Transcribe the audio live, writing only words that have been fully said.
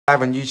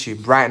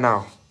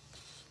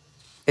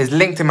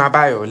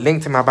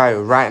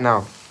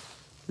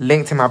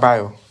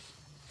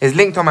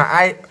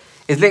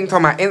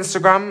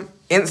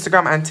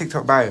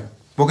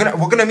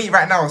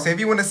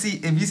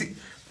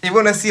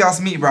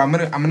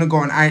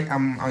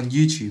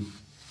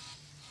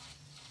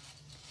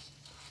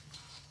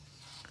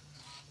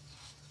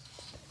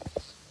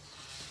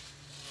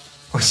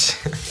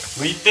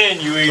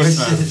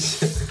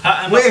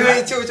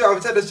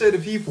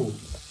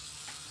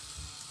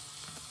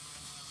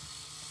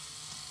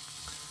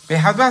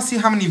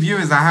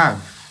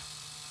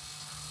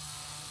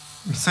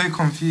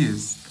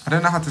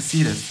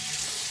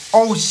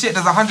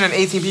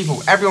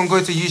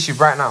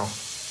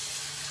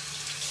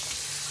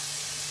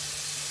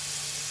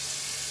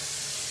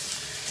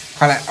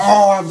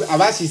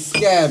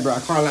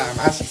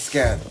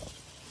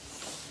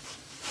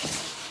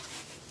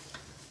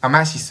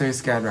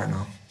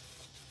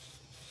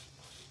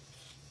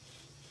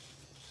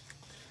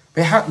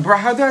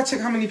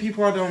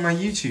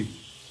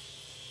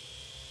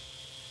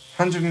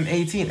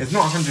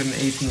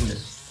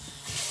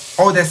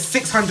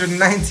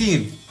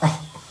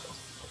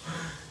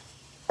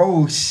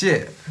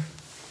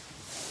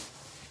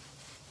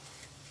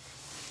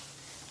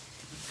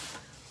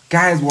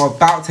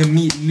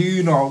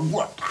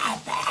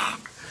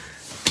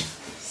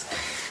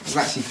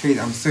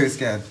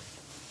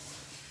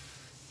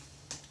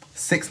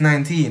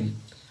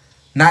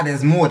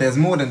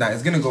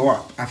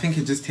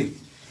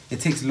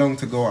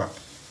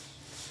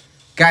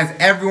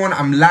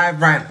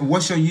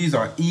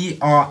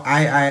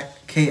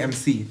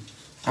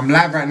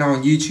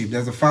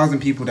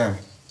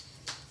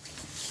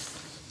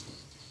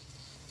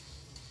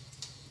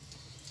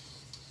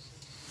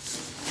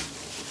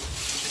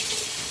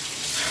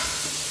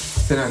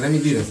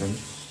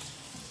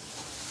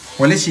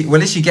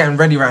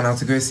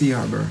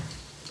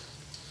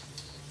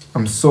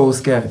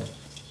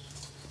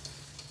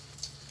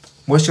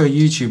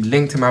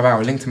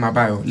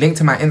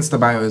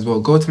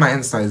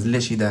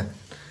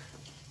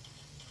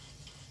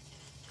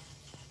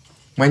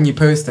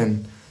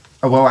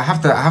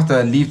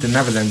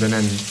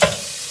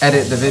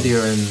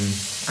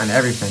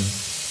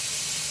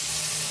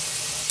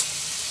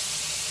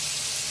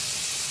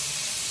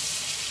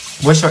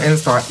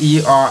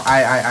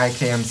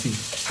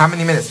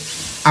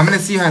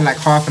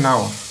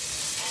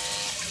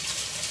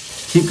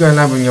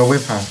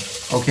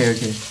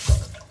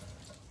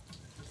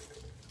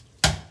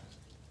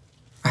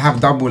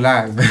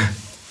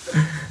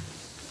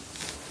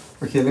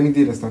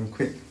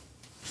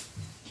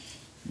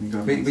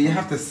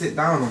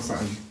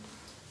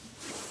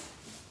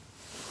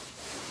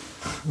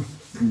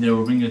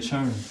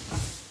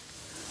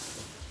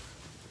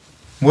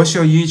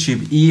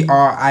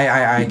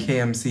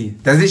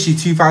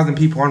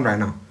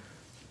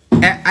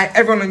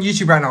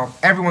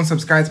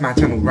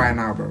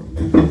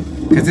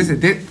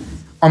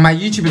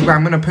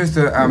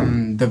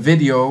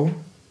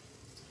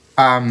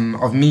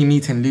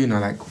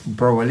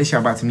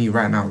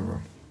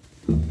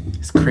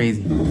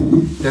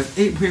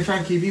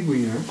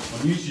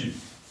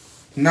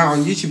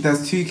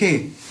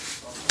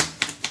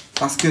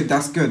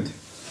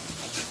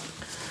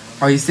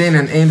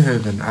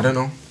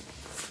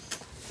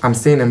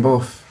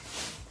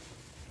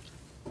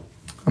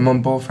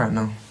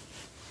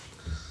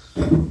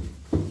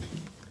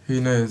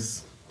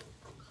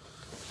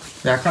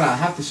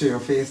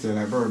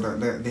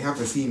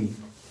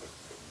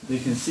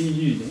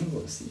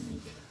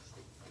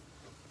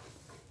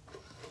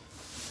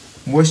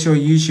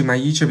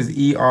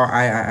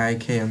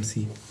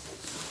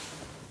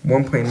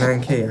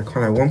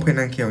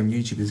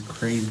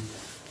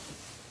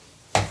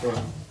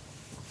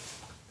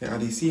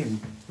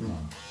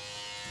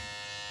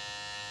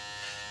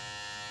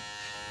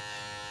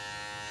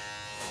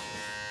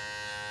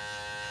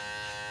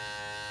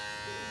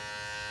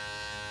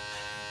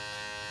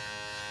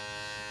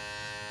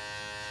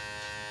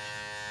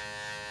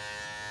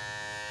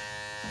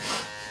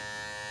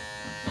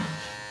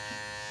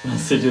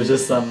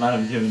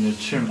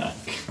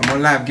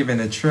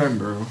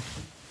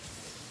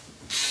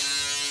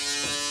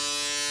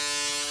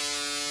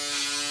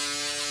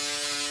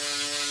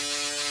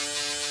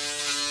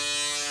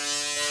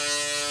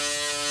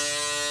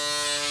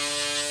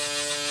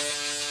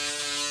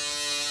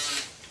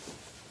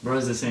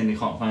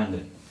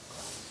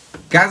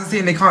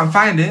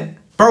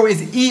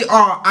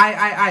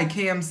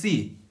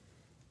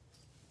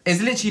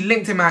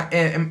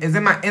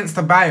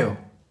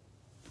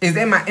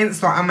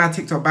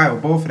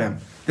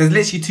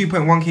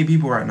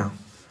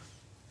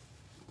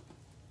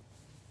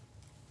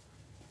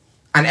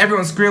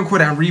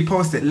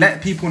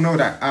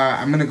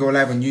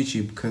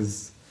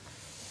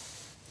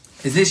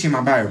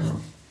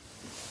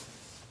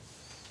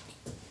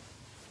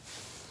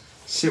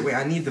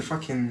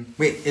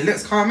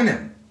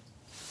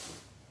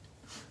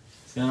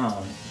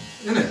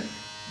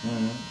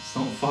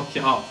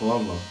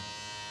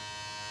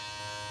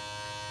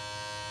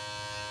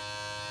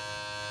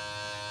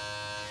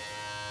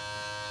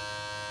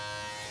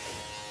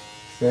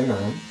Say no.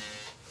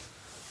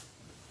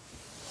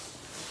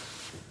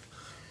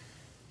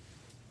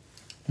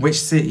 Which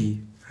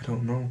city? I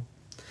don't know.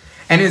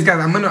 Anyways, guys,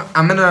 I'm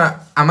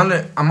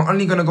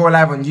only gonna go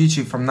live on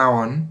YouTube from now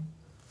on.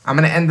 I'm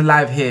gonna end the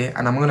live here,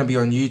 and I'm gonna be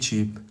on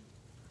YouTube.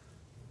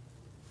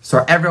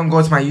 So everyone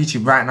go to my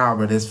YouTube right now,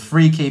 bro. There's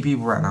 3K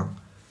people right now.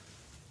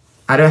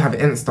 I don't have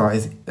Insta.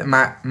 It's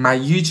my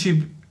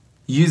YouTube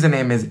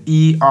username is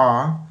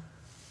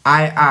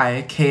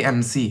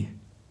ERIIKMC.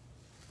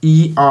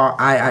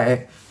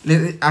 ERII.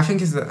 I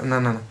think it's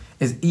no.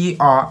 It's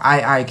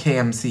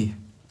ERIIKMC.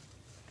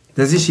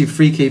 There's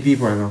literally 3K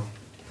people right now.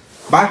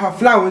 Buy her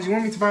flowers? You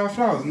want me to buy her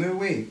flowers? No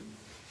way.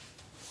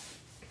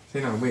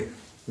 Say no, wait.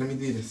 Let me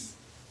do this.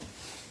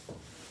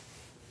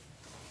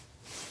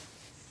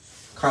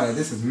 Carla,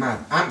 this is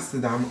mad.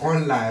 Amsterdam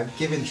on live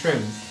giving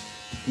trims.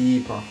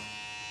 Deeper.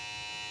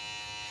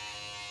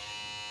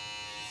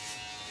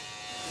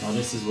 Now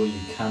this is what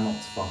you cannot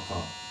fuck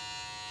up.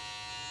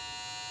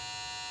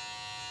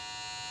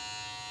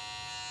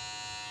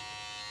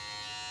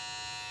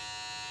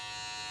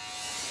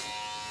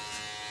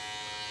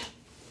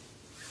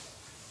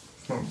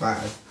 It's not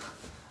bad.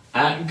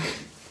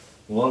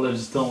 Wallah,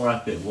 just don't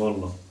wrap it,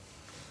 wallah.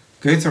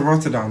 Go to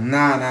Rotterdam.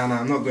 Nah,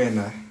 I'm not going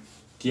there.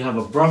 Do you have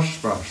a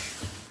brush? I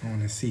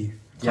wanna see.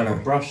 Do you have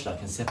a brush that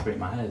can separate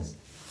my hairs?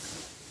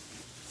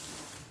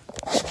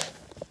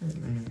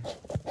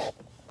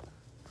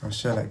 I'll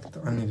show like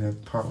only the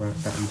part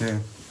that I'm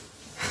doing.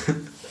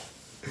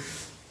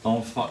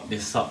 Don't fuck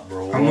this up,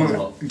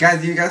 bro.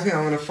 Guys, do you guys think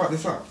I'm gonna fuck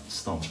this up?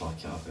 Just don't fuck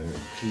it up, Erik.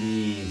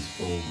 Please,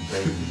 bro. I'm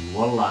begging you.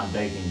 Wallah, I'm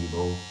begging you,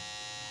 bro.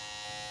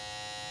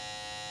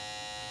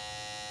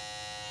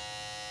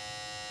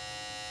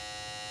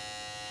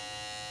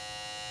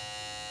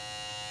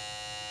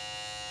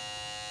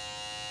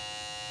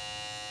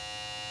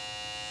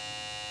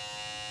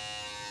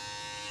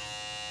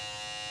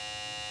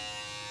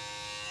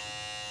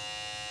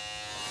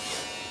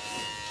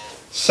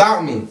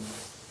 Shout me.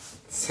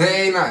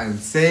 Say nothing.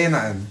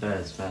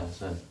 Fairs.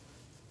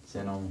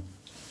 Say no.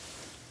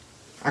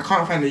 I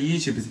can't find the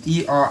YouTube. It's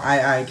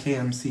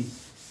ERIIKMC.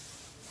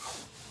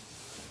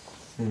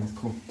 Yeah, it's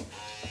cool.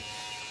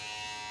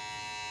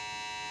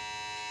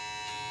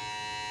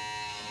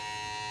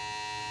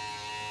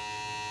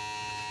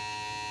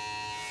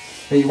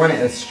 Hey, you want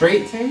it a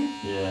straight thing?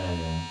 Yeah.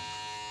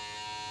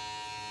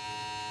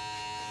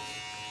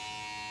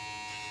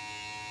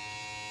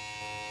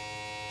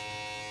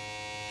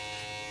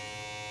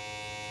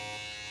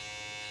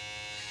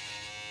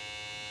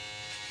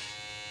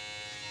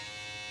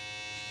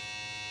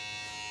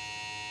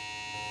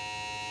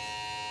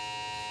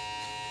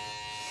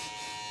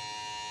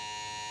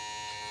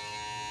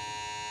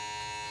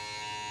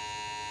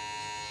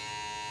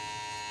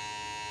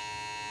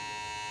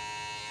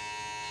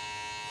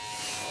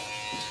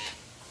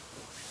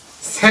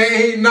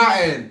 Say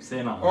nothing.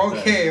 Say nothing.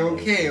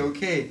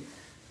 Okay.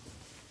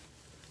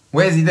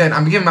 Where's he then?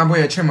 I'm giving my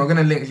boy a trim. We're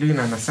gonna link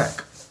Luna in a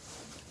sec.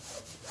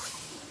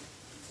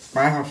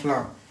 Buy her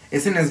flower.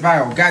 It's in his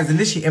bio. Guys, it's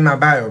literally in my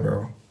bio,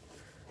 bro.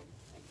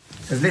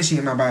 It's literally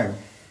in my bio.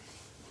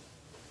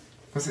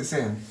 What's it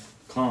saying?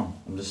 Calm.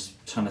 I'm just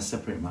trying to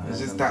separate my hairs.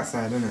 It's just that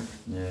side, isn't it?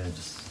 Yeah,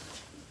 just...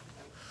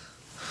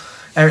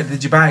 Erik,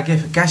 did you buy a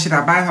gift? Guys, should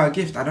I buy her a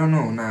gift? I don't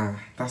know. Nah,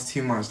 that's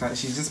too much.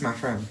 She's just my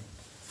friend.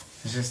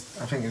 It's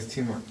just, I think it's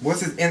too much.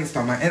 What's his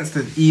Insta? My Insta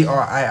is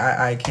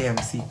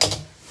ERIIIKMC.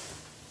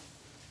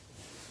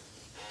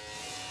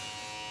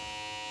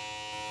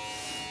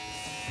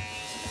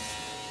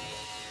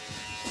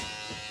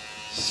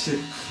 Shit.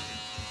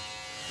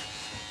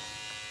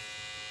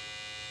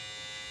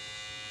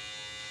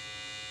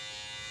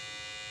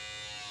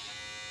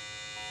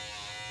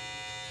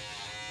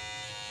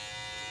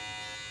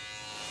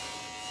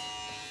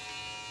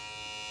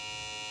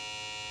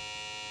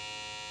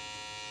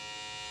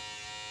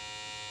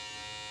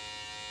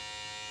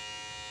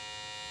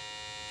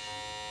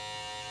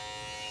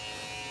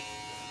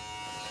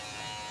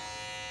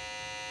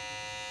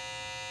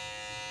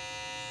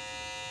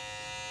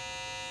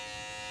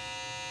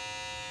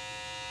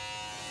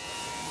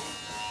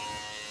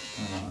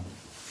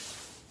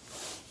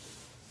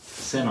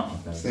 Say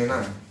nothing. Say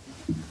nothing.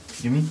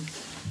 You mean?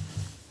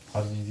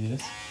 How did you do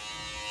this?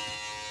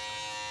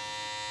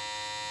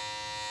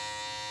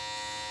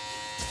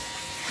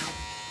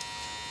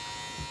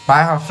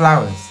 Buy her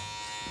flowers.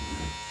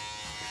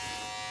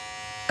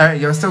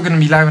 Erik, you're still gonna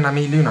be live when I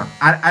meet Luna.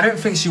 I don't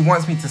think she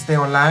wants me to stay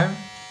on live.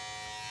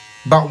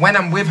 But when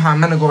I'm with her,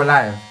 I'm gonna go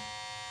live.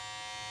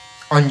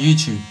 On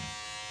YouTube.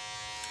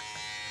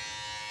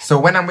 So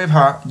when I'm with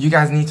her, you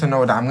guys need to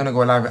know that I'm gonna go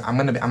live. I'm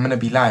gonna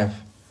be live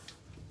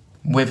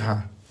with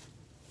her.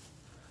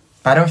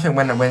 But I don't think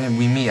when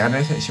we meet, I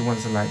don't think she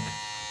wants to like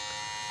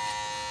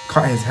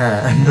cut his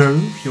hair. No,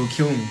 he'll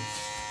kill me.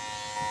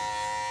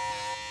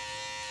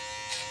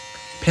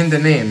 Pin the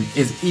name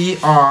is ERIIKMC.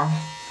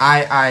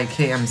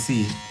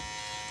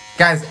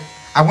 Guys,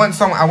 I want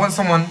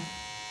someone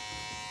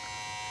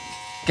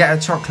get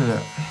a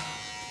chocolate.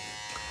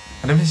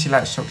 I don't think she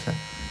likes chocolate.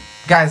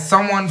 Guys,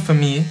 someone for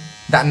me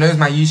that knows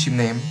my YouTube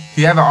name,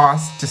 whoever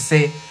asks, just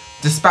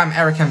spam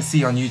Erik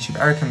MC on YouTube.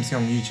 Erik MC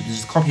on YouTube.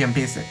 Just copy and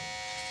paste it.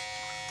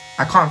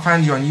 I can't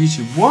find you on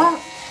YouTube.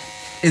 What?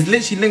 It's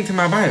literally linked in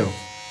my bio.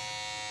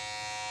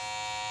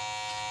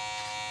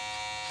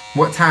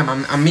 What time?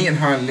 I'm meeting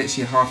her in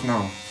literally half an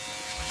hour.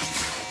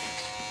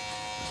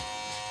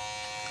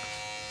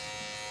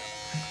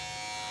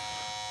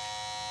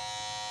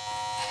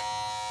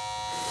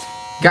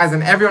 Guys,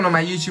 and everyone on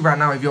my YouTube right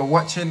now, if you're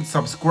watching,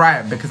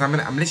 subscribe, because I'm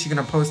literally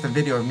gonna post a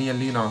video of me and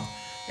Luna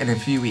in a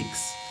few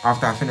weeks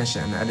after I finish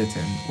it and edit it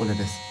and all of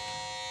this.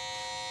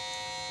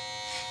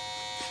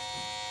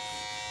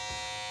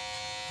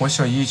 What's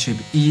your YouTube?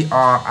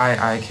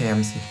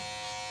 ERIIKMC.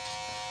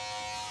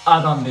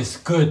 I done this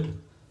good.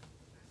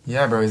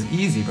 Yeah, bro, it's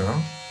easy,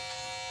 bro.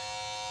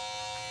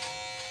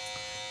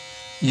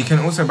 You can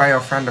also buy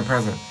your friend a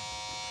present.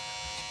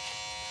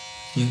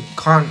 You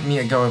can't meet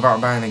a girl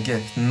without buying a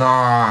gift.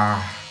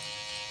 Nah.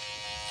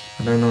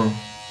 I don't know.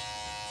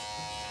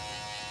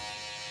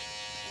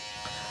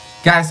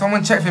 Guys,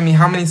 someone check for me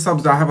how many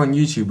subs do I have on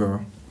YouTube,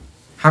 bro?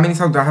 How many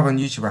subs do I have on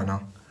YouTube right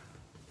now?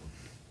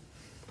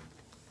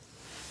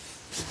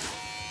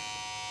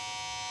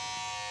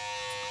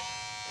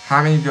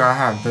 How many do I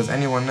have? Does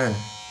anyone know?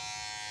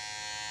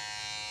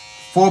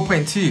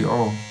 4.2.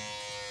 Oh.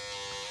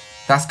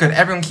 That's good.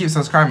 Everyone keep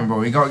subscribing, bro.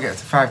 We gotta get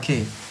to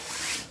 5K.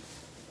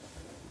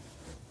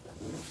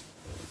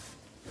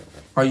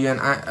 Are you in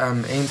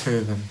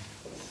Eindhoven?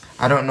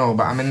 I don't know,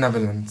 but I'm in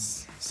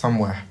Netherlands.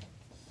 Somewhere.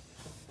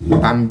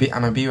 I'm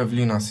gonna be with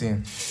Luna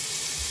soon.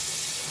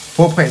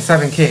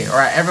 4.7K.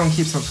 Alright, everyone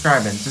keep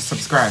subscribing. Just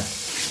subscribe.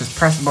 Just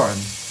press the button.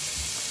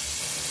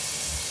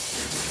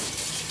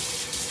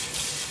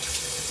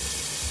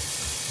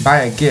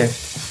 Buy a gift.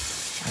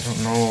 I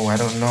don't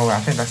know. I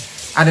think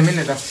that's... At the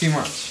minute, that's too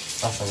much.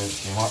 That's a bit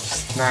too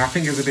much. Nah, I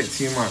think it's a bit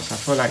too much. I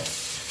feel like...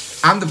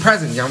 I'm the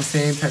present, you know what I'm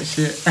saying? Type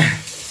shit.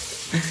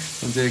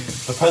 I'm joking.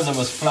 The present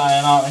was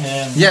flying out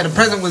here. Yeah, the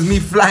present was me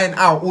flying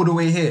out all the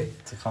way here.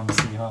 To come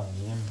see her,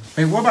 yeah.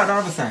 Wait, what about the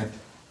other side?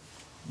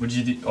 Would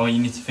you do... Oh, you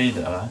need to fade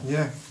it, alright?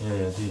 Yeah.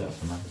 Yeah, do that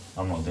for me.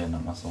 I'm not doing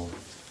that myself.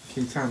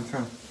 Okay, turn.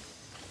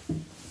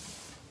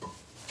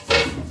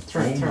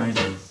 Oh my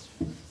days.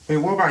 Wait,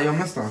 what about your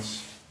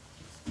moustache?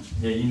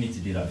 Yeah, you need to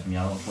do that for me.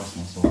 I don't trust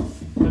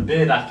myself. The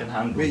beard I can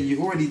handle. Wait,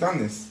 you've already done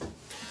this?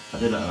 I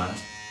did that, man.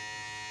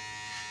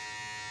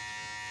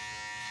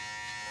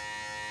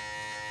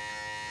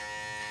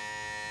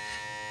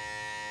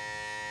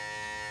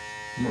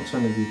 I'm not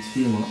trying to do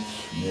too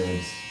much. Yeah,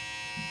 it's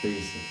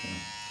basic,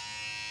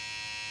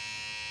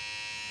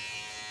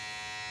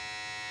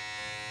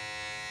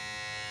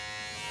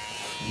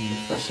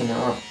 yeah. Freshen it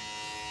up.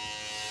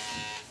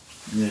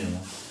 Yeah.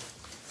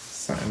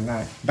 Something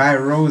like... Buy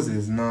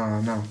roses.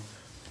 No.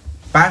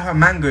 Buy her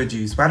mango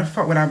juice. Why the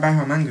fuck would I buy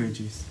her mango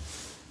juice?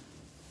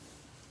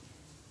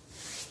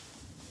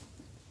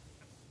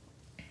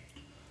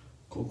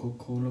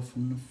 Coca-Cola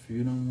from the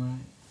food and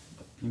light.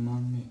 Be my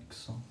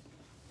mixer.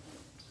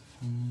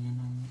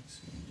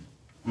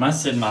 Man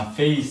said my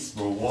face,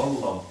 bro.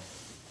 Wallah.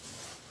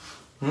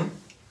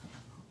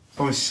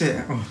 Oh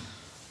shit. Oh.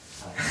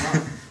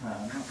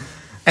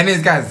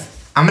 Anyways, guys,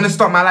 I'm gonna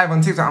stop my live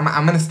on TikTok.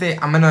 I'm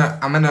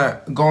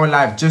gonna go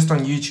live just on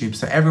YouTube.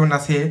 So everyone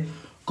that's here,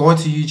 go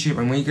to YouTube,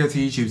 and when you go to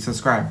YouTube,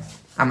 subscribe.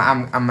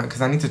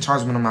 Because I need to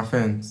charge one of my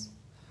phones.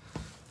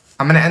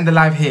 I'm gonna end the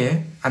live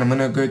here, and I'm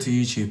gonna go to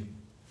YouTube.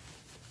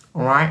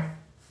 All right.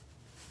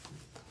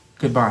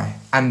 Goodbye.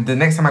 And the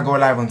next time I go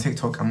live on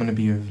TikTok, I'm gonna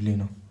be with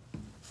Luna.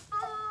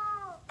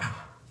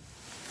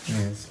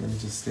 Yes, let me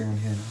just stay on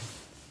here now.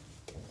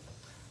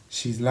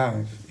 She's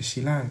live. Is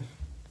she live?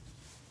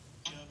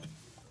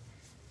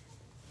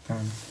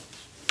 Damn.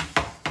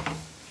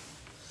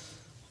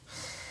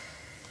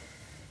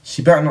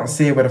 She better not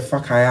say where the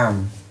fuck I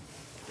am.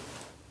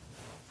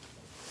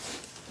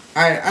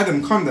 Alright,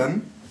 Adam, come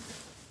then.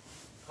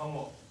 Come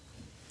on.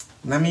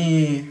 Let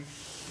me...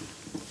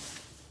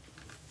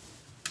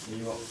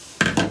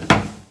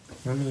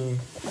 Let me...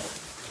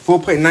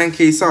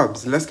 4.9k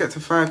subs. Let's get to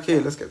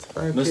 5k. Let's get to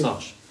 5k.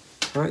 Moustache.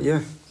 Right,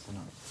 yeah.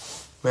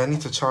 Wait, I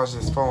need to charge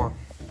this phone.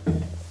 I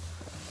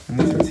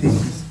need to take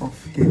this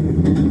off here.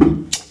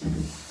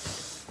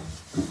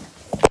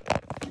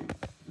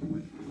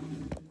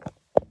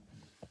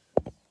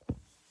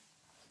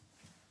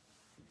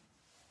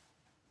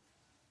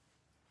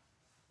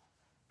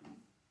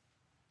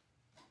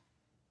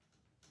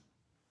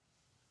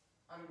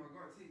 Adam, I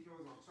gotta take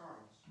yours off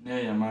charge.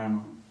 Yeah, man.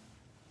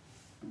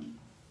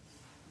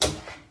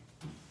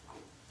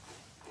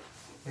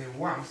 Hey,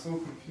 what? I'm so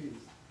confused.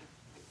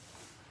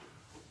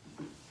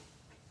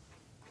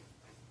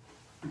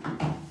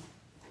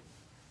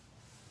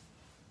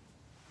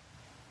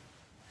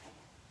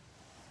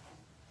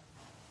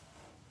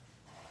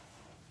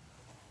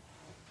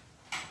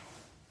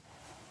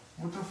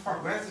 What the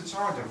fuck? Where's the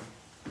charger?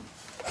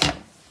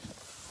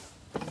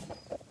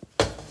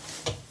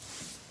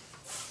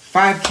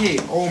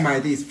 $5K. Oh my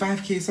days.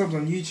 5K subs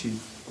on YouTube.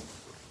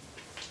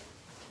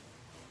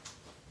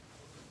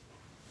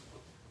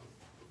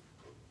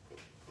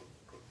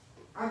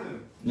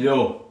 Adam.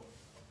 Yo.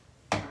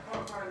 I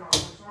can't find out the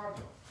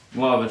charger.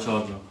 What other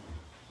charger?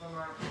 On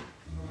my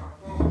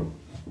phone.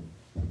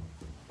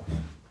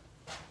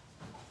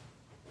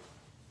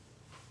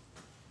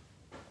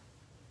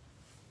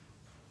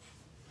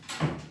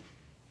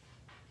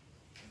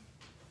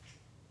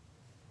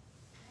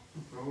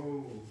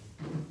 Oh.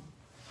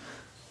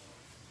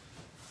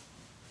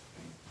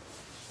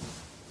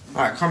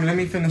 Alright, come, let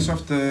me finish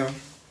off the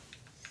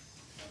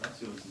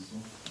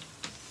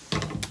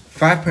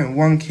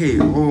 5.1k.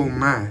 Oh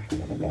my.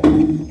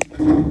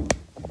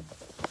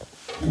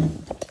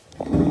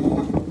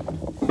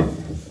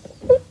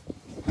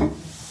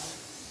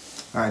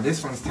 Alright,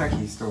 this one's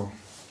tacky still.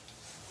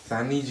 So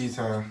I need you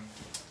to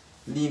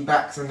lean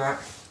back and that.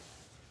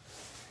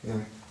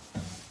 Yeah.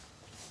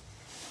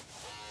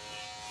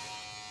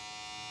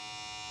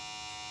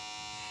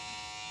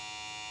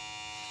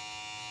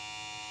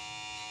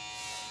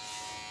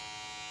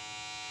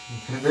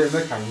 Don't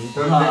look at me.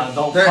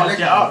 Don't fuck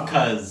it up,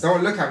 cuz.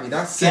 Don't look at me.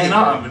 That's Say gay,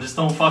 nothing, bro. but just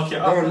don't fuck it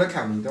up. Don't look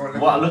at me. Don't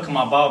look What? at me. Look at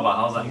my barber.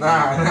 How's that?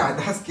 Nah,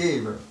 that's gay,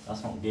 bro.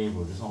 That's not gay,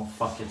 bro. Just don't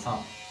fuck it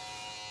up.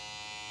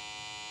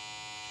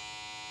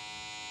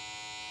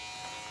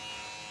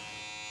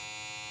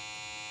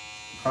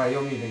 Alright,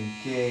 you're moving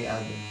gay,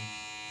 Adam.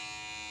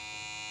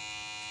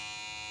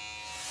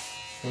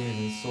 You're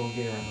moving so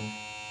gay right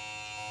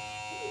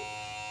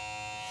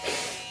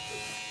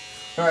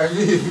now. Alright,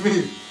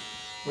 move.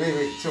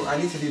 Wait, chill. I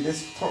need to do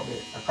this top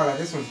bit. I feel like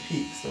this one's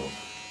peak, so.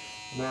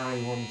 Nah,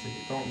 you want me to do.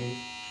 Don't move.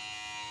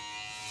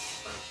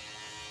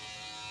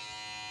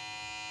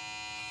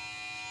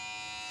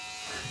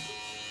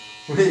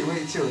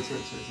 Wait, chill.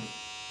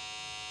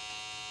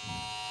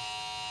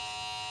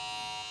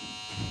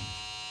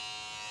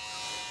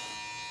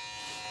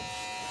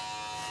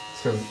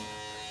 Chill.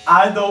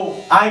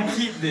 I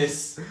keep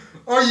this.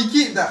 Oh, you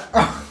keep that.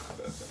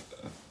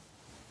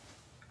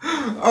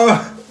 Oh.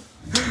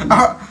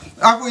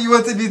 I thought you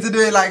wanted me to do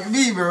it like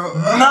me, bro.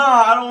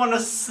 Nah, I don't want to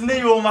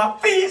sniggle my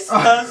face,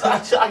 cuz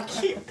I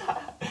keep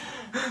that.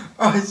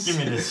 Oh, Give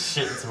me this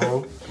shit,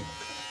 bro.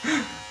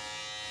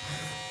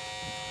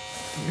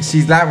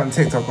 She's live on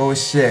TikTok. Oh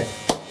shit.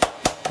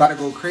 About to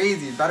go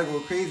crazy,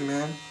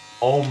 man.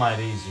 Oh my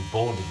days, you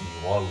bolded me,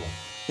 wallah.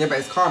 Yeah, but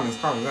it's calm,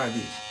 it's not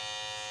deep.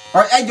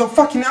 Alright, hey, you're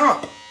fucking it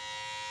up.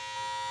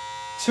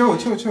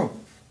 Chill.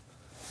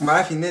 My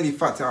life, you nearly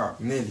fucked it up.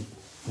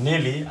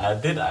 Nearly, I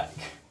did act.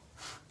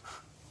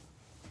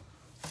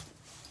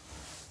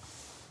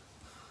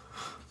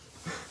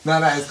 No,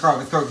 it's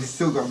calm. You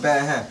still got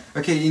bare hair.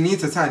 Okay, you need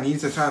to turn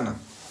now.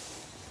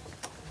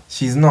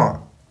 She's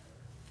not.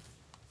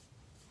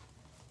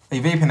 Are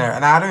you vaping her?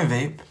 Nah, I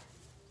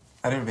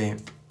don't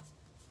vape.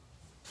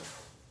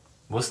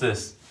 What's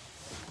this?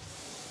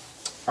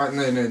 Oh,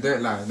 no,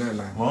 don't lie.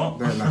 What?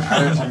 Don't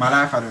lie. In my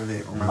life, I don't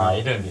vape. Nah,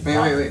 you don't get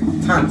Wait.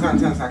 Turn so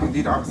I can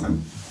do the other side.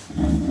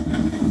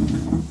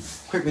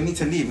 Quick, we need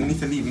to leave. We need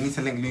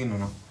to link Luna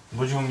now.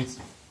 What do you want me to...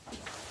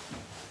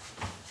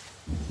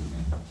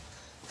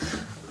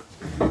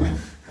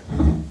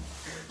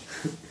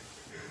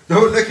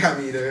 Don't look at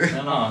me, though.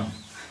 No.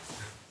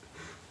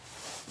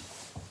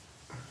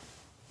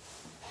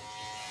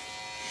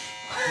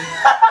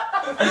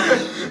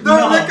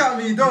 Don't look at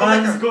me.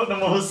 Man's got the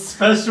most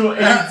special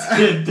AIDS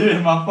kid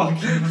doing my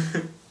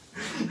fucking...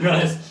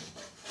 Guys.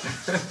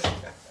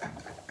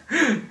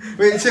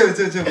 Wait, chill.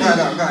 Find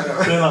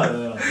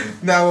out.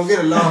 Nah, we'll get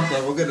a laugh,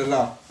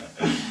 bro.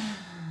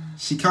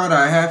 She curled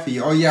her hair for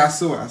you. Oh, yeah, I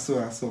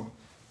saw.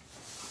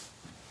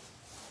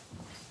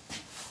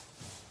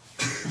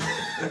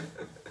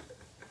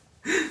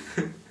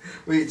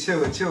 Wait, chill,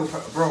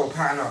 bro.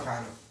 Pattern up.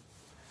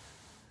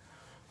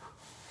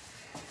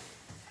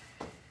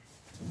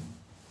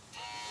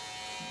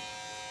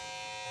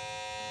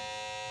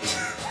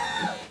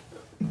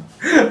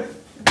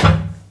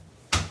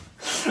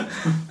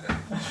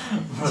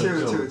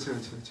 Chill.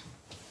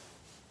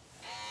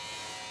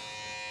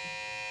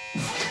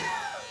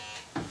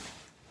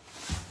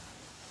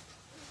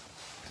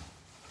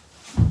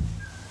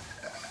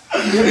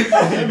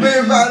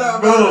 Wait,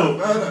 bro.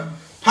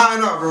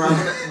 Pattern up, bro.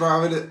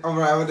 I'm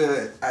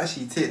gonna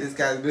actually take this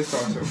guy's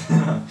moustache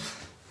off.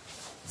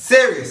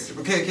 Serious.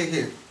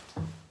 Okay.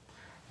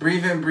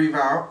 Breathe in, breathe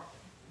out.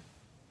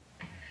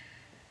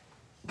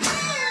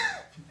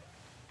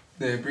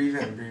 Yeah, breathe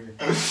in.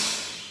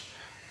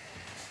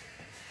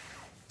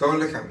 Don't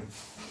look at me.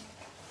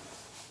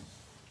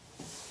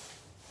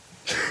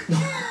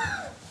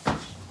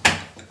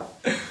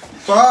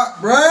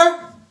 Fuck,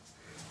 bro.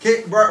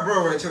 Okay,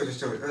 bro, chill.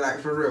 Like,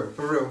 for real.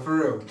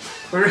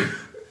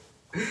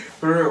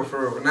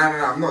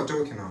 Nah, I'm not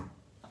joking now.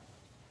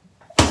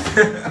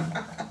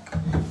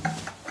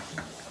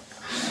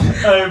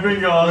 Hey, bring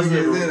your ass in.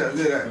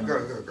 Do that. Go.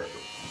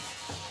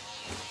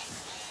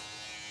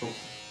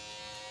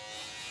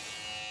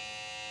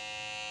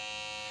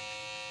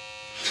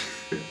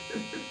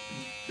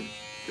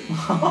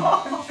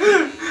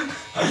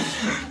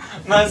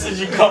 Man said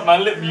you cut my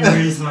lip, you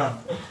waste, man.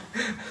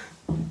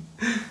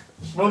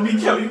 Bro, be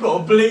careful, you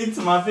got a blade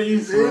to my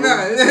face, bro. Ain't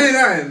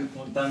nothing.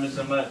 Don't damage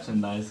the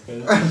merchandise,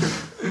 cause...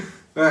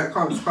 Right,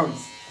 comes.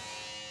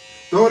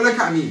 Don't look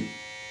at me.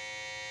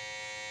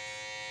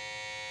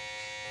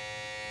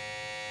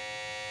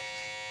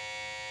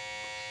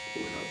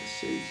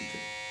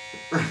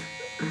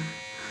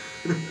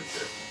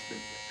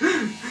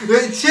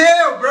 Hey,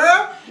 chill,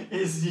 bro.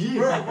 It's you.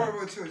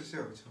 Bro, chill.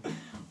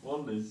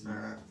 What is you?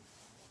 Alright.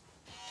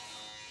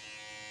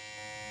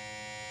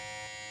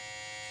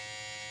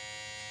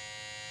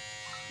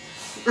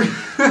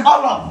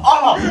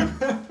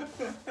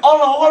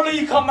 Allah, wallah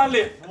you come and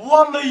live.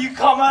 Wallah you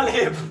come and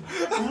live.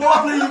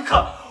 Wallah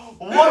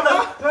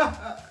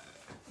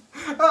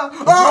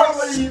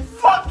you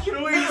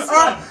fucking weak,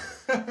 son.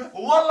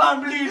 Wallah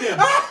I'm bleeding.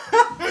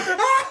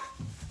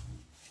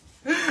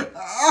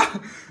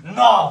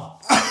 No.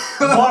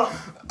 Wallah.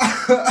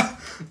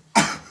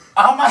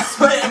 Am I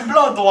spitting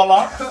blood,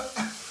 wallah?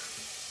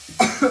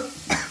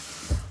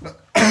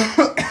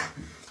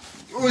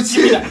 Oh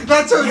shit!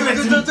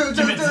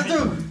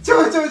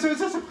 Chill.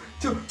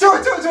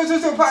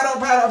 Pat.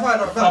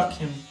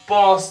 Fucking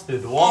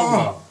bastard,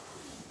 wallah.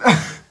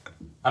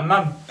 A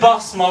man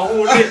bust my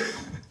whole lip.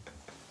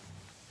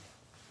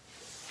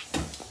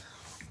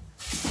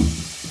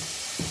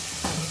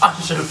 I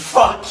should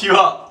fuck you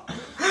up.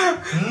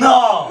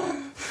 No.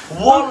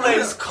 Wallah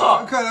is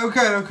cut.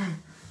 Okay.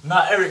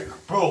 Nah, Eric,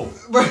 bro.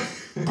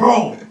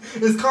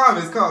 It's calm.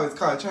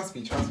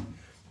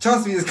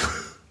 Trust me, it's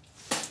calm.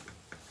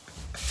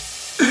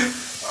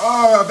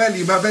 Oh,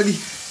 my belly.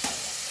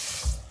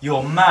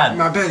 You're mad.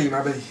 My belly.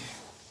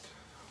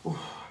 Oh.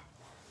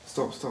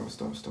 Stop.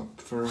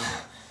 For real.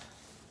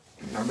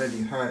 My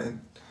belly hurting.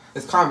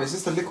 It's calm, it's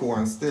just a little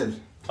one still.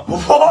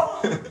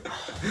 What?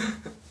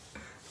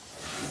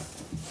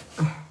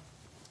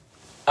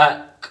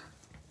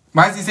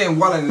 Why is he saying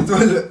walla in the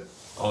toilet?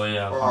 Oh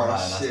yeah, I can't Oh,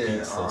 lie, shit.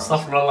 that's so.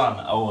 Stuff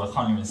Lalan. Oh, I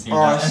can't even see Oh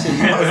that. shit,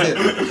 that was it.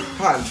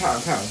 Pan.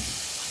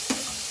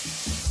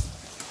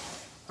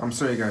 I'm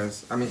sorry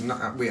guys. I mean,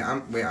 not, wait,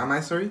 am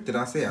I sorry? Did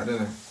I say it? I don't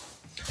know.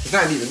 It's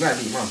not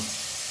deep, mum.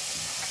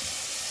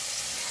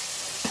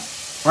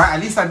 Right,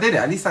 at least I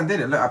did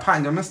it. Look, I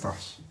patterned your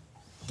moustache.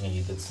 Yeah,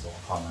 you did still. I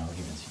can't lie, I'll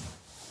give it to you.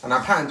 And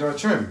I patterned your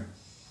trim.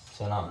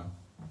 So now,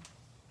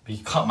 but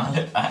you cut my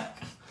lip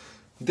back.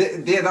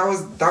 Yeah, that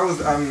was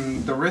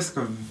the risk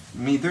of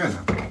me doing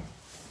that.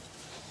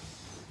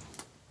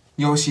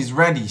 Yo, she's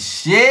ready.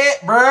 Shit,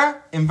 bruh.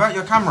 Invert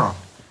your camera.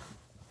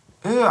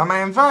 Ew, am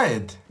I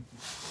invited?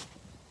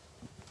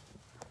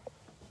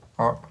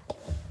 Oh.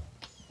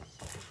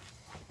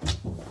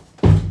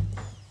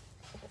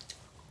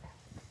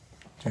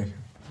 Joking.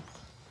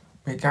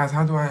 Wait, guys,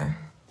 how do I...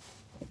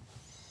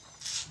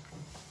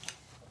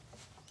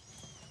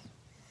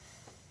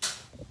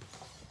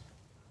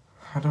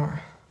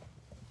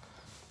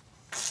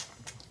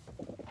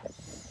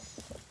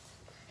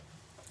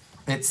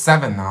 It's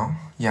 7 now.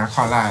 Yeah, I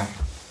can't lie.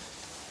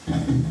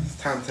 It's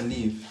time to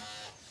leave.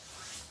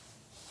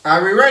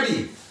 Are we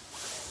ready?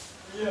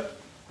 Yeah.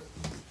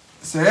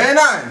 Say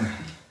none.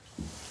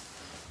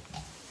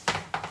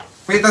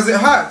 Wait, does it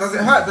hurt?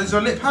 Does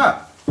your lip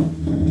hurt?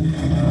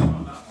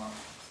 Not that much.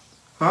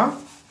 Huh?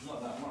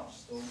 Not that much,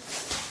 still.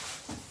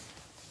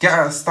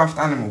 Get a stuffed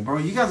animal, bro.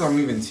 You guys are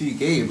moving too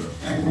gay, bro.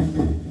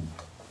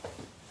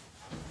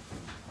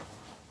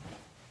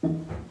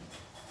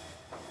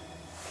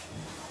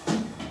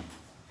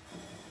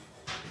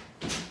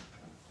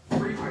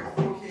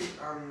 3.4K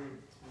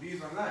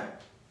views on live.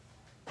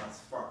 That's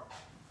fucked.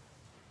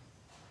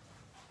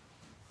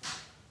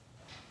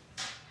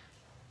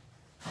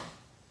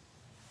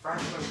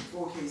 That's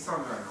 4K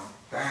subs right now.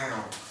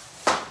 Damn.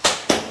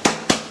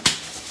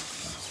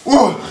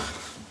 Whoa.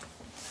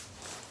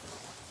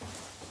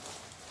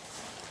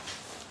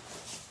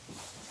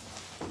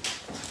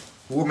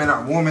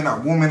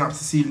 Warming up to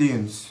see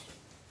loons.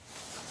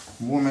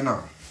 Warming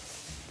up.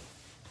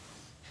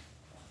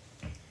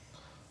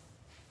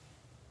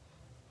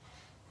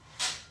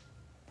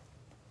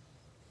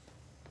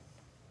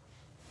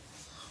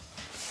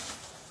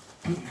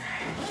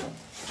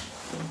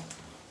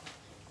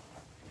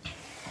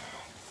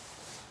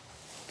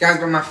 Guys,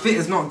 but my fit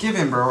is not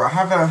giving, bro. I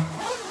have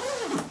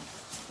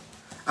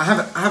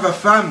a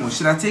thermal.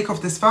 Should I take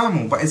off this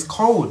thermal? But it's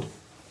cold.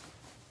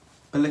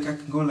 But look, I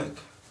can go like.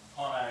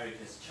 Oh no,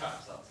 it's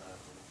chaps outside.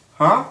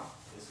 Huh?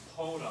 It's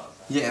cold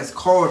outside. Yeah, it's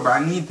cold, but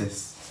I need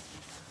this.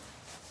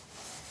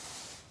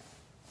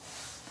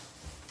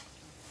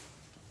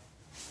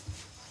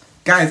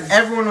 Guys,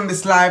 everyone on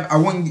this live,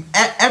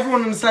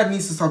 everyone on this live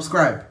needs to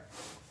subscribe.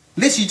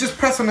 Literally, just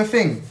press on the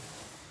thing.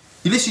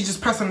 You literally just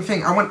press on the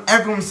thing. I want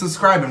everyone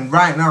subscribing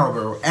right now,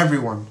 bro.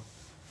 Everyone.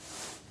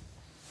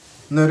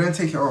 No, don't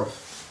take it off.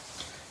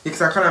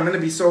 Because I'm going to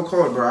be so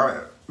cold,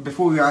 bro.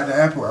 Before we were at the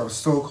airport, I was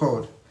so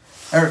cold.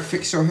 Eric,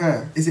 fix your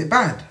hair. Is it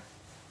bad?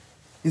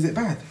 Is it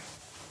bad?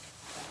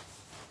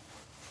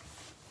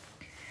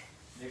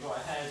 They got a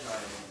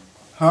hairdryer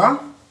in. Huh?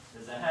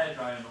 There's a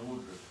hairdryer in the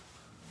wardrobe.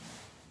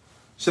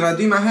 Should I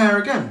do my hair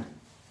again?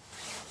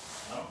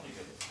 I don't think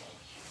it's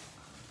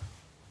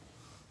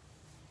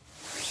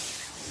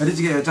Where did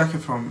you get your jacket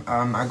from?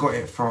 I got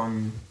it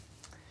from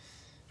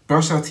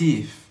Brush your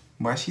teeth.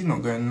 Why she's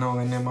not going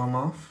nowhere near my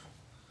mouth?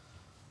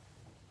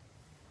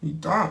 You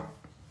don't.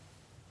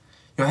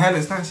 Your hair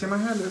looks nice. Yeah, my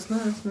hair looks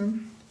nice,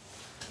 man.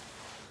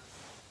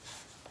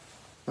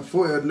 I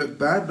thought it would look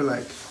bad, but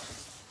like,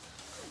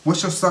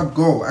 what's your sub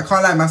goal? I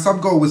can't lie, my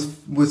sub goal was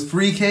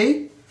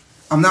 3K.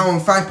 I'm now on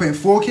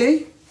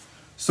 5.4K.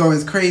 So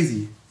it's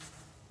crazy.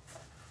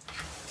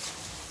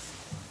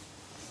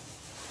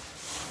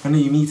 When are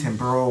you meeting,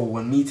 bro?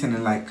 We're meeting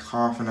in like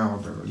half an hour,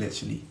 bro,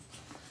 literally.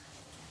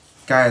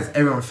 Guys,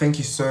 everyone, thank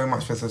you so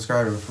much for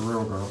subscribing, for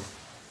real, bro.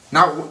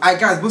 Now,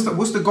 guys,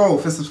 what's the goal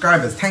for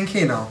subscribers?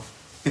 10K now.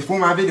 Before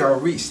my video, I'll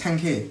reach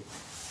 10K.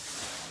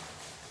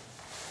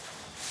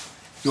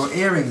 Your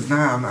earrings,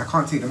 nah, I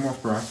can't take them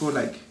off, bro. I feel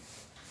like...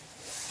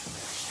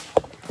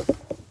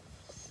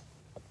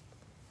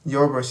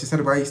 Yo, bro, she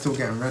said, why are you still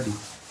getting ready?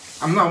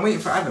 I'm waiting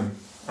for Adam.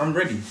 I'm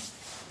ready.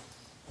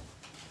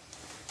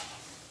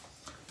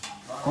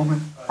 Oh,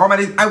 man. Oh,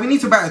 man, we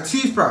need to buy a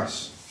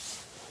toothbrush.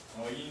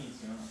 Oh, you need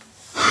to,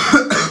 huh?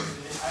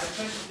 I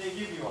expect they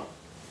give you one.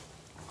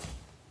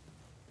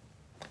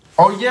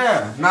 Oh,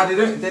 yeah. Nah, they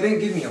didn't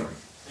give me one.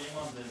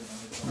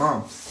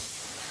 Mom.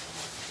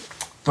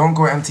 Don't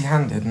go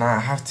empty-handed. Nah, I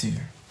have to.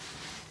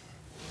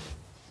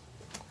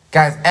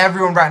 Guys,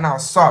 everyone right now,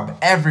 sub.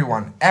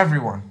 Everyone.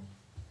 Everyone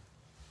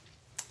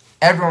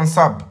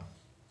sub.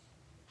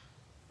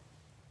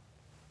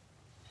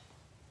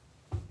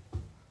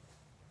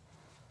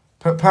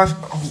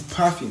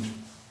 Perfume.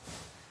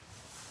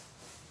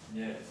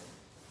 Yeah.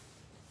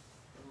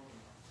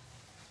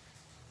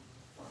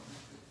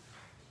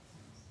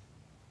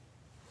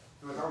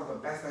 That was the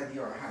best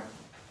idea I had.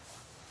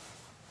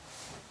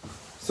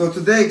 So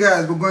today,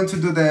 guys, we're going to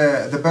do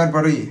the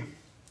Burberry.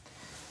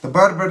 The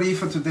Burberry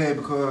for today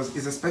because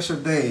it's a special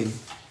day.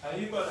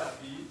 Who got that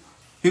for you?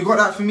 Who got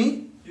that for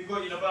me? Who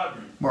got you the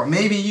Burberry? What,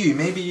 maybe you, innit?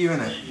 Maybe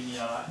me,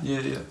 alright?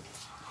 Yeah.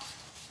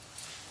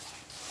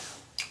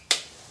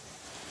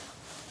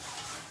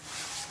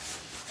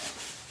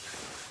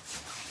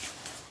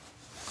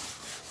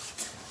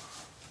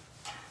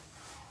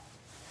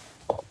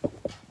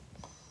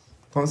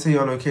 Don't say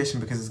your location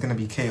because it's gonna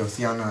be chaos.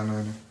 Yeah, no.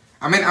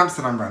 I'm in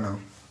Amsterdam right now.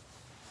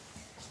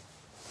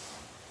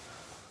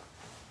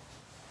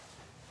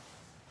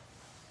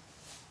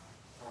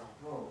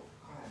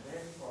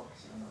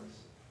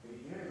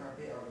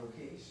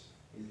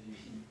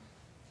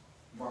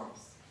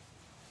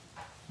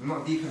 I'm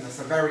not deep in the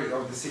severity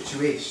of the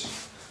situation.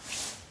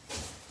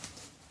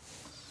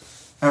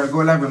 Eric, go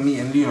live with me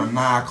and Luna.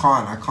 Nah, I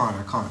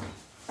can't.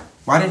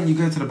 Why didn't you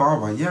go to the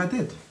barber? Yeah, I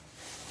did.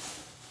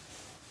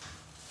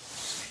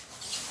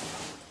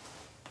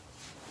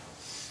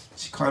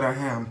 She cut her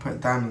hair and put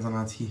diamonds on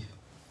her teeth.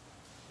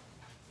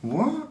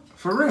 What?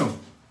 For real?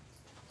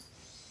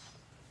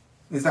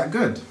 Is that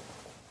good?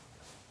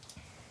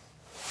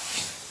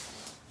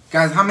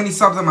 Guys, how many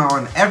subs am I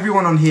on?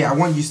 Everyone on here, I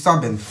want you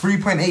subbing.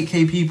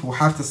 3.8k people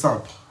have to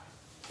sub.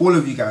 All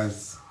of you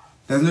guys.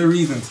 There's no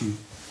reason to.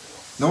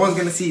 No one's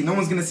gonna see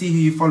who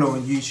you follow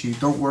on YouTube.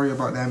 Don't worry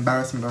about the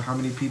embarrassment of how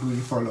many people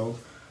you follow.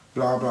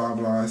 Blah blah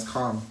blah. It's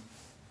calm.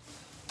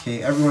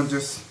 Okay, everyone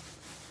just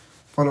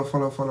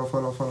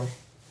follow.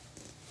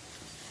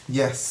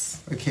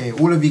 Yes. Okay,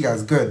 all of you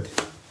guys, good.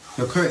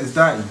 Your coat is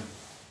dirty.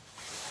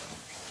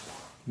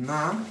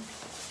 Nah.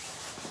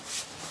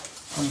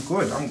 I'm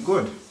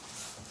good.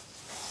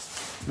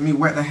 Let me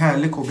wet the hair a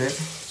little bit.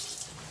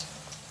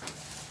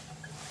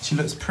 She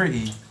looks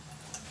pretty.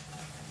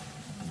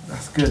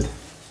 That's good.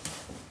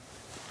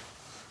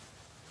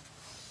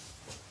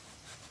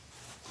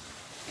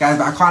 Guys,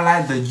 but I can't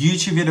lie, the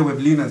YouTube video with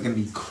Luna is going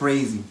to be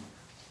crazy.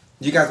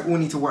 You guys all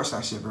need to watch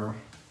that shit, bro.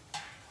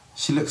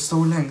 She looks so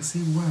lang,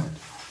 say word.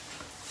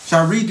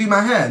 Shall I redo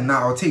my hair?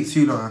 Nah, it'll take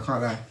too long, I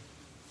can't lie.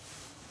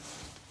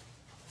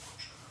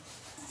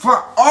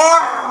 Fuck!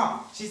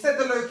 Oh! She said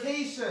the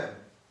location.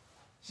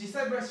 She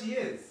said where she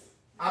is.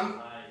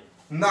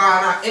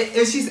 Nah.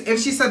 If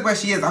she said where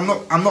she is, I'm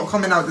not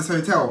coming out this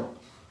hotel.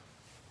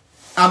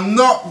 I'm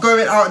not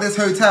going out this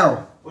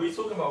hotel. What are you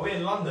talking about? We're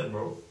in London,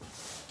 bro.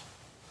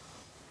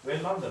 We're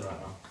in London right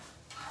now.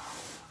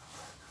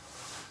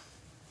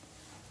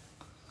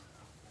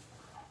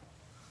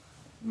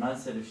 Man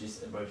said if she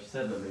said, bro, she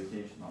said the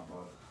location, not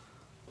bro.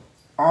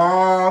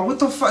 Oh, what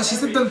the fuck? She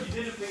said the. You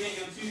didn't forget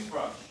your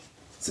toothbrush.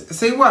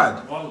 Say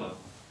what? Wallah.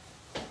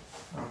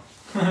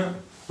 Oh.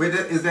 Wait,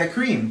 is there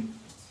cream?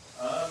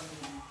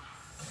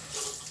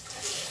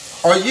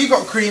 Oh, you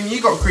got cream.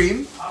 I've got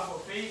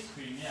face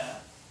cream, yeah.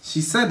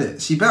 She said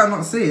it. She better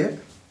not say it.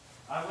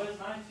 Where's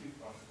my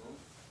toothbrush, bro?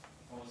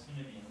 Oh, it's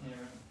gonna be in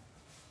here.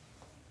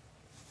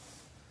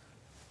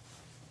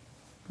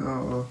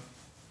 Oh.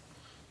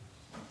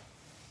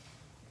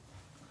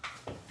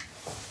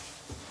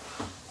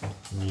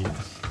 Need.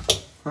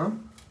 Huh?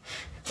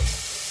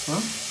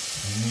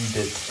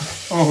 Needed.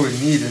 Oh, it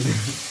needed.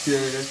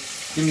 Yeah.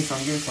 Give me some.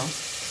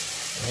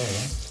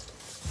 Yeah.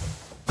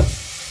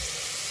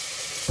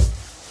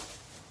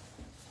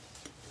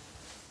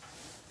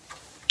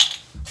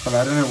 But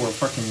I don't know what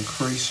fucking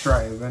crease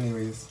strat is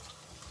anyways.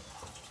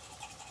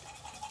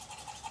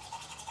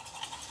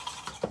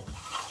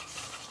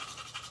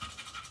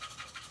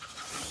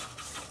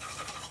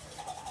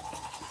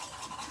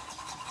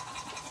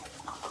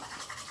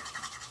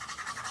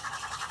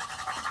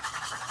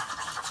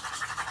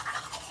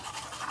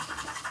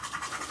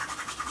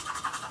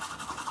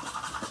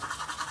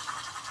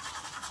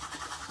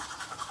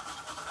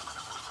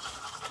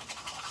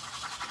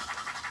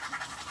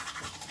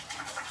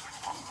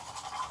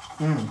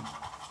 On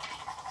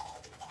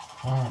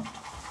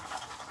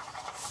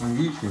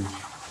YouTube.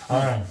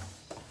 はい。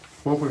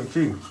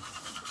 4.2.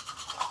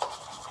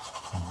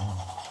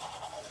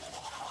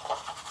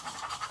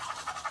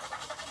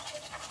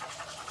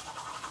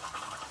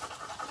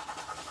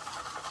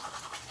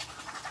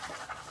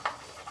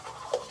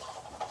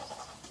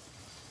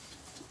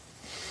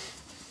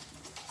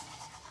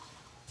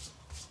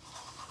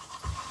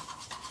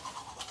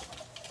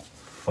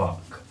 Fuck.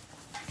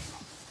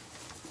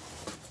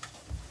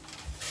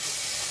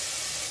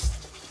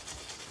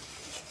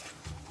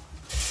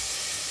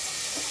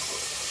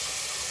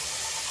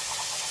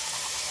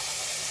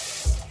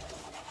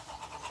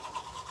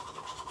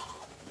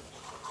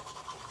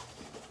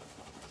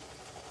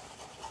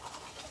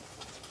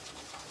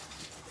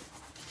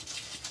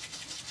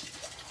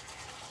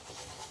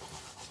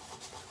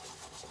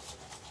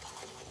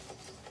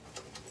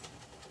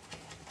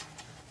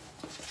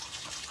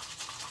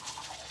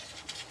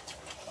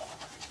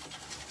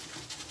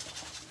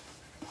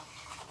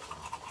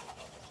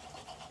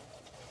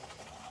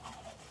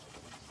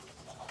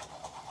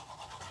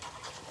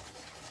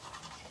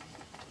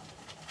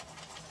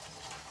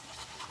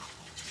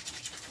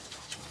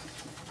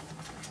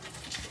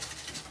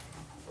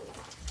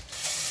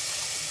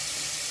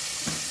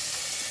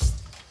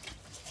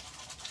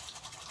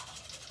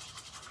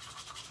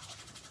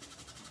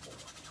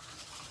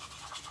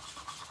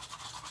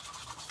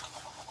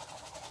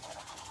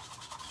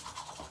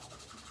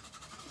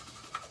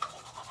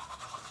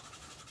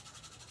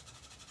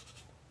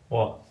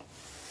 What?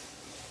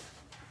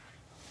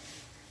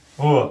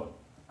 What?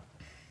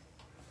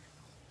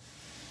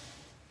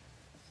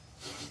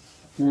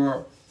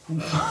 What?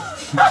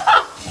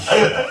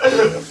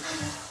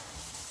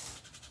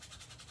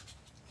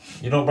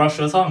 You don't brush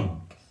your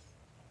tongue.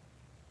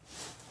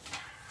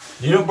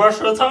 You don't brush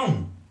your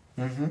tongue.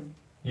 Mm-hmm.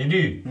 You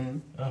do.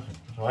 Mm-hmm. Okay.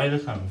 So why are you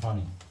looking at me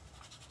funny?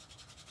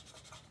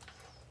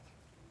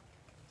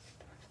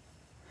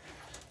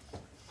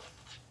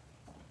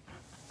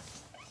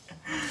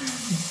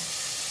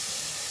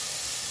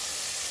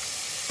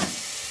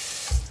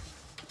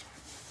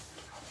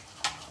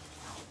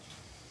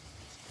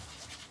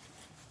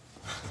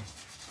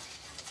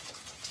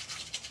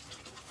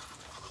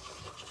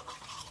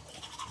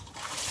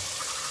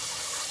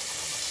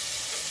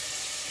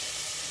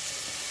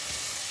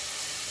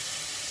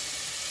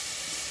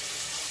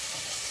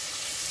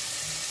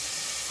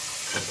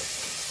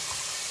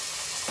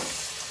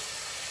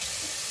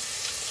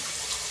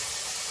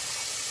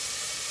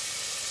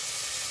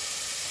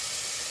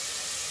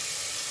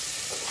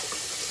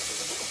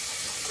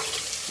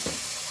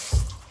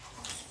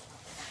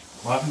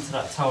 What happened to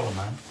that towel,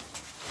 man?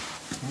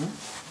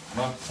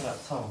 What happened to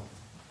that towel?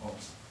 Oh.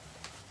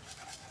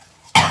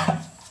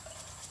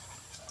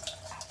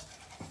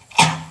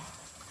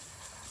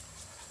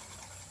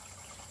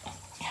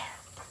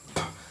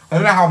 I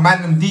don't know how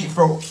man them deep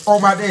for all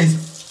my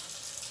days.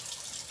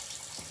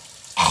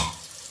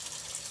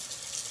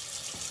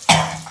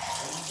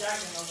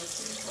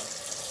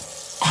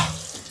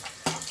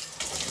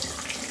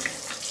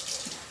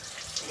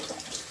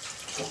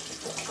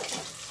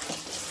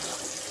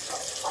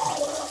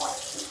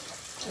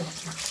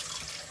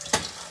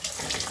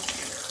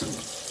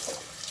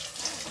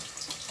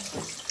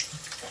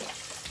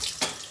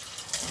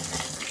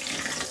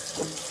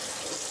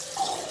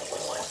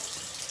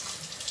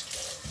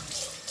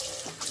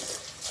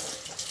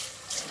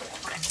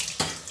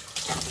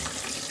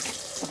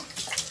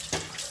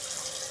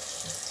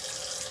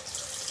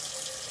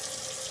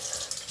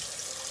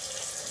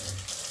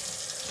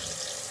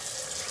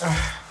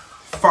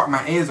 Fuck,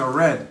 my ears are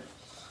red.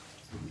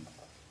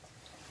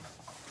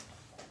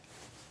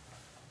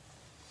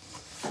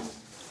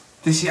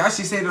 Did she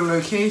actually say the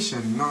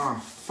location? Nah,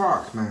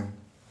 fuck, man.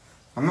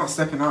 I'm not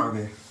stepping out of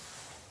here.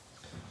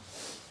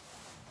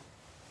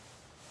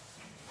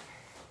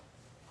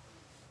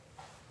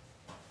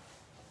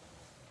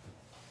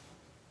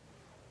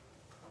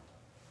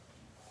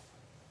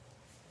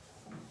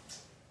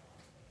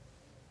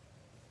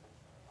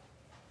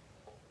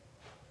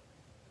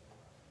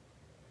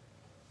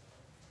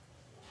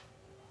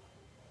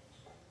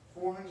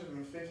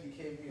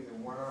 $450K views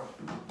in 1 hour.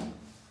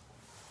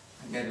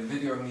 Yeah, the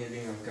video of me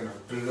being I'm gonna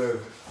blow.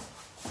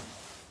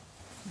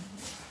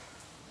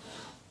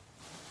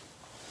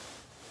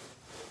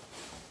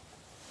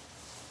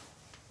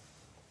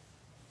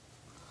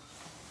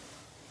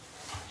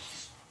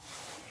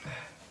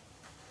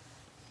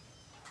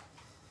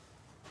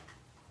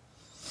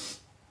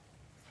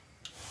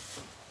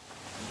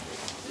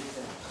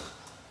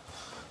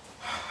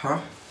 Huh?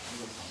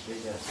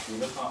 You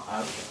look how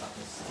out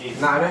of the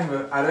No, I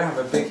don't have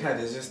a big head.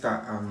 It's just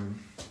that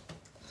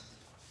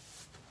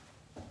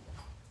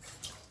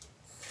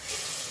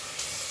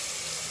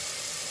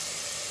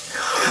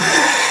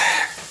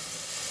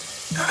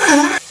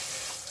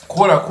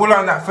Call her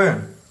on that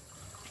phone.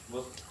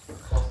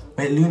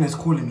 Wait, Luna's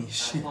calling me.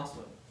 Shit.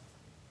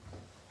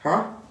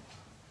 Huh?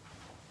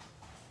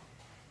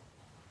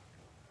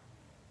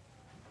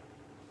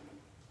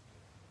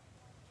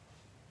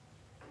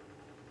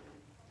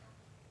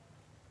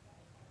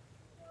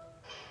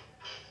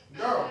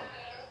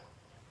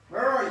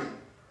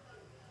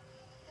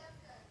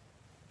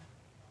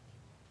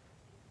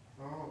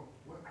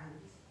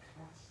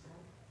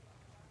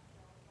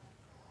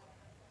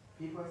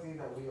 must mean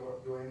that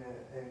you're in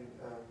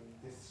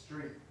this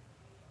street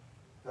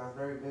that's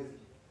very busy.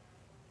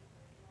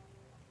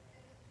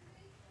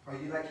 Are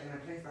you like in a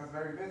place that's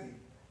very busy?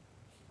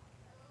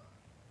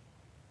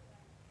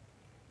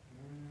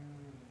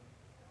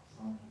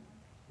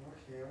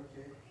 Okay,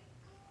 okay.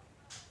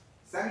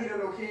 Send me the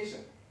location.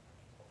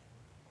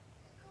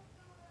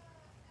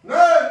 No,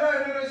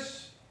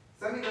 shh.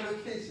 Send me the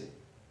location.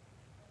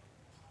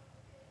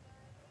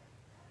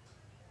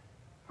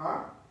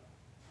 Huh?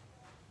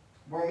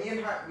 Well, me and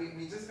her,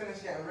 we just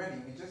finished getting ready.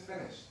 We just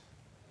finished.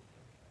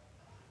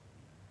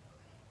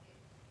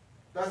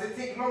 Does it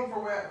take long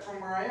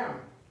from where I am?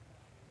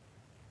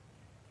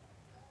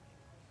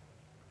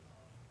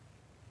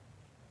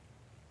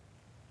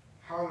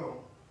 How long?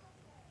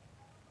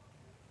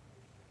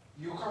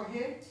 You come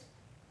here?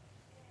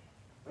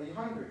 Are you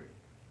hungry?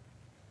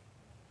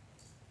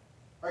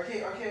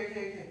 Okay.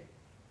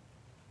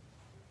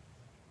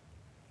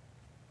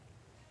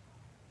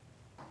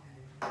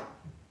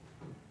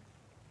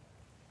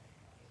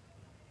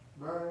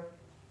 Bye.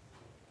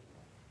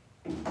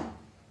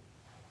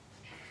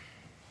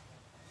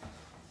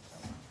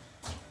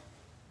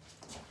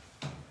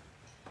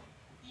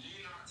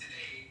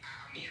 Today,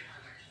 me and her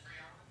like 3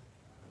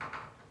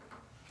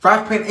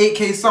 hours.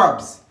 5.8k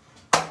subs.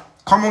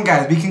 Come on,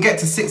 guys. We can get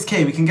to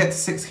 6k. We can get to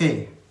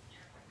 6k.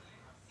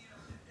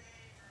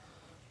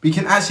 We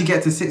can actually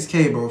get to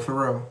 6k, bro. For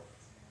real.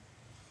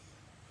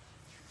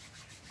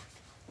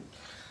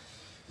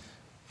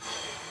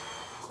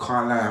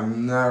 Can't lie.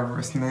 I'm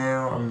nervous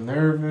now. I'm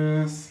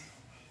nervous.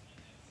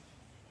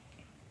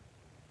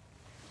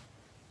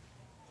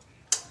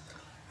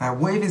 Like,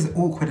 what if it's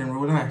awkward in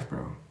real life,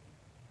 bro?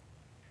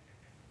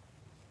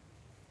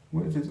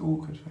 What if it's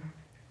awkward, fam?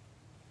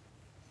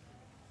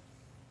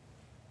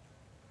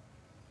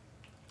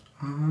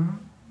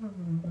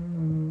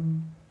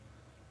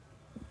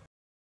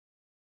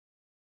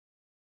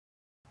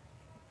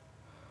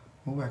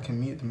 Oh, I can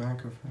mute the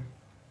microphone.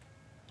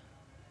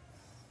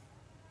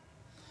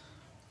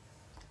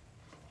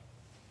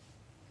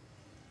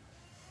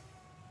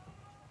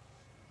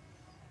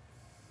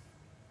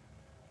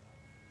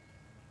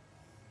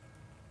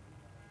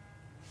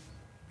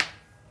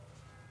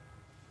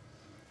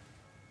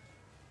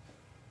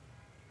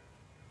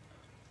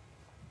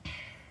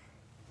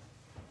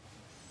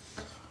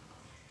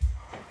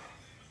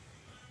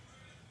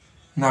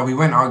 No, we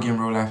won't argue in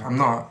real life. I'm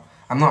not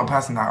a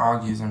person that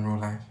argues in real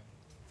life.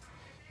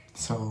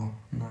 So,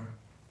 no.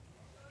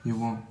 You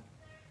won't.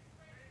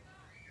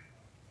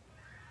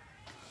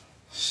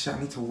 Shit, I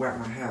need to whack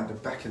my hair at the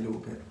back a little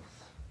bit.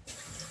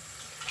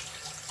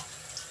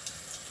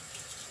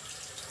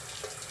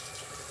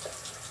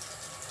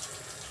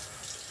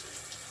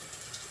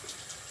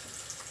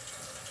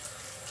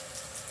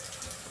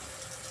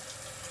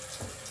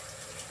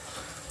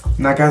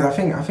 Now guys, I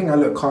think I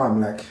look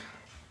calm, like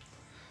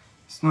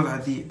it's not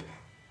that deep.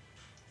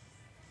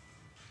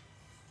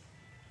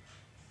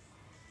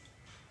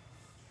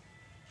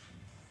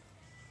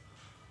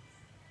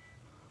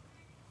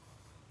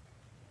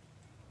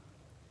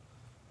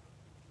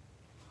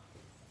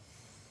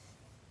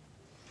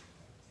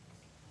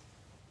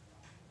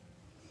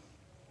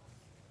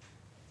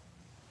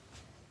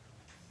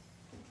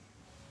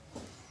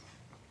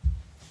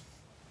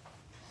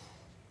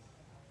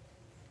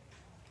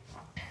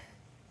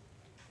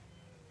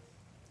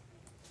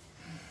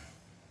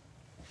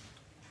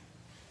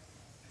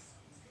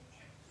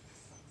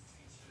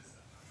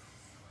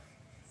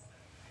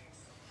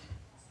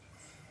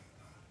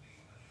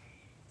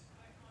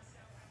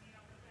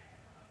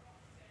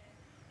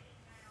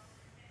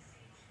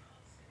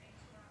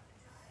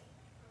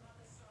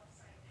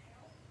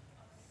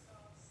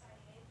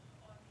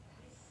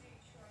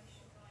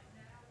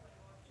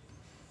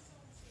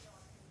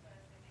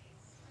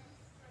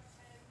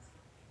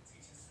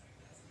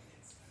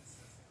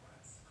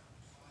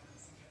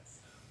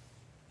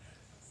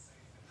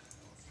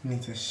 I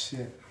need to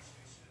shit.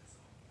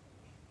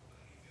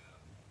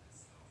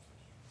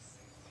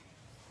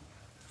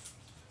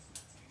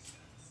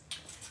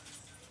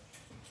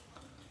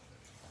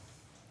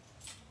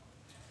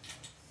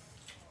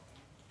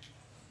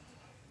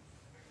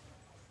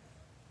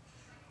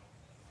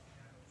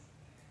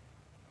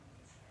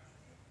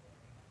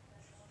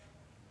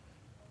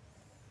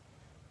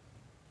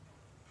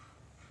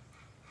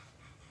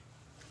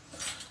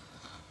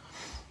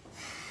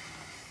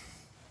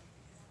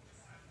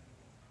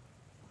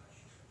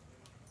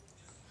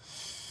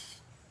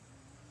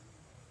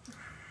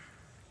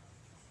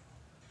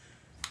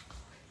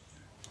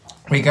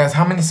 Wait guys,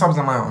 how many subs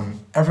am I on?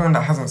 Everyone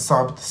that hasn't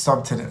subbed,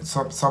 sub to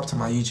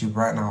my YouTube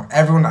right now.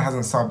 Everyone that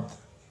hasn't subbed,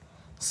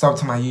 sub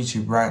to my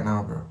YouTube right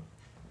now, bro.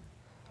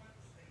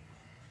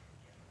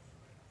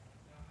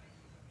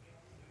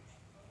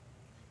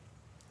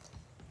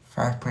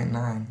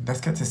 $5.9.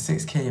 Let's get to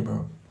 6k,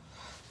 bro.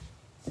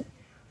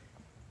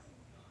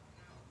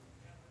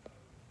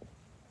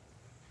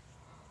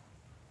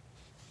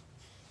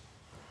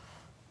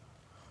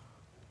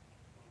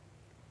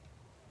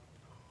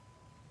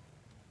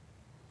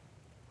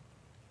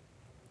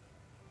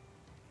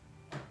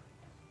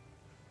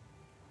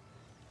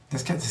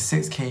 Let's get to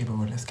 6K,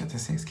 bro. Let's get to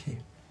 6K.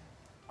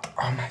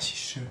 Oh, man, she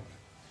should.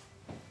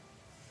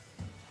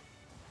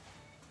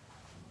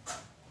 But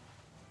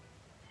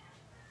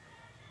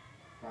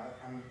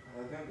I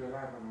don't go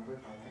live when I'm with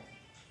her, right?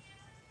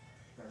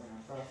 Like when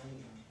I first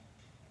meet her.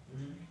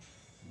 When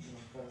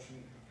I first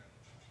meet her.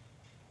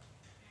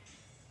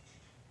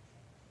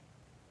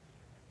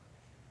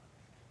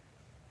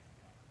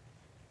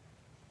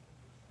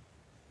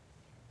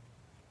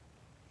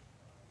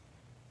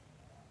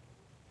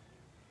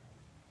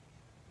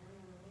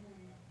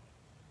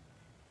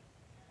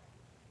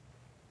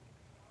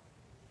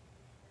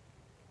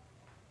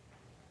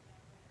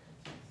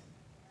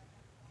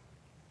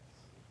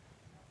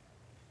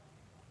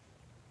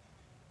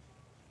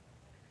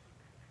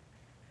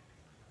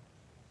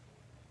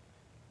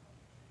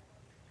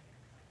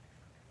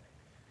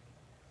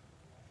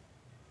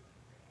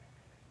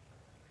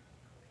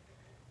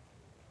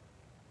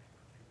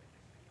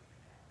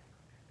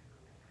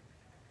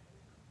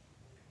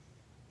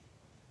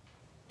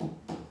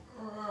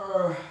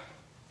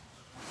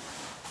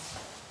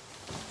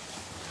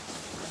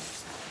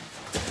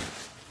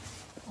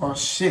 Oh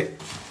shit.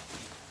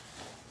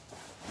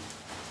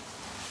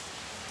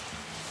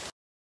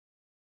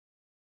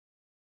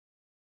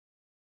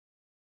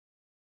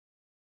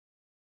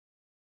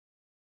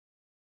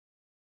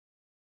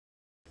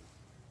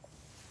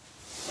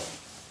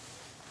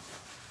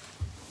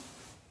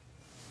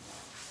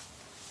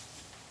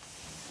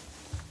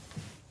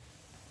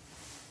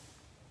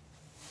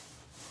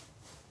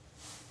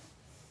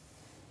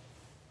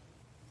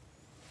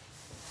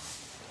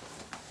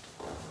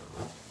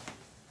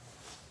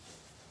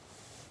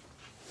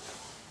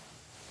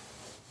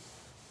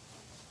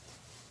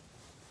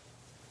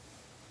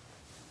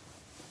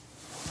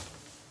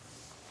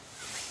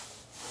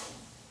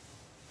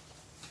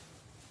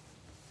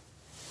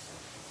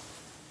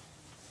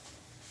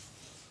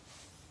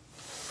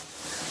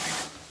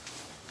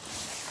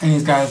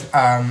 Anyways, guys,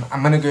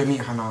 I'm gonna go meet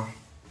her now.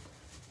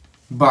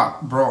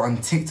 But, bro, on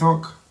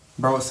TikTok,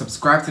 bro,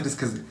 subscribe to this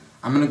because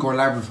I'm gonna go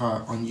live with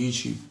her on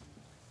YouTube.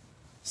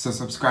 So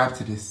subscribe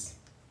to this.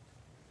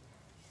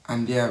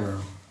 And yeah,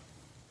 bro.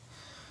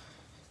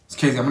 It's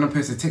crazy. I'm gonna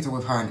post a TikTok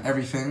with her and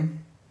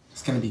everything.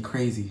 It's gonna be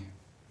crazy.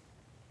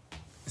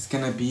 It's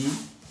gonna be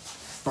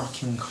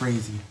fucking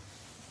crazy.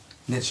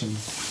 Literally.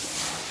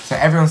 So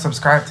everyone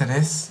subscribe to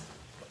this.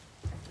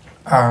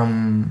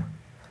 And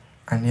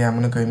yeah, I'm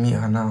gonna go meet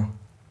her now.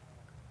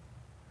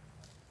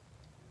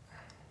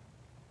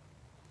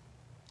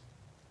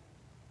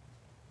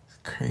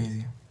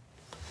 Crazy.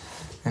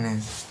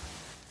 Anyways,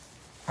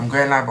 I'm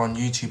going live on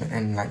YouTube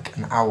in like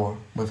an hour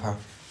with her.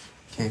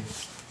 Okay,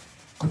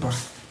 goodbye.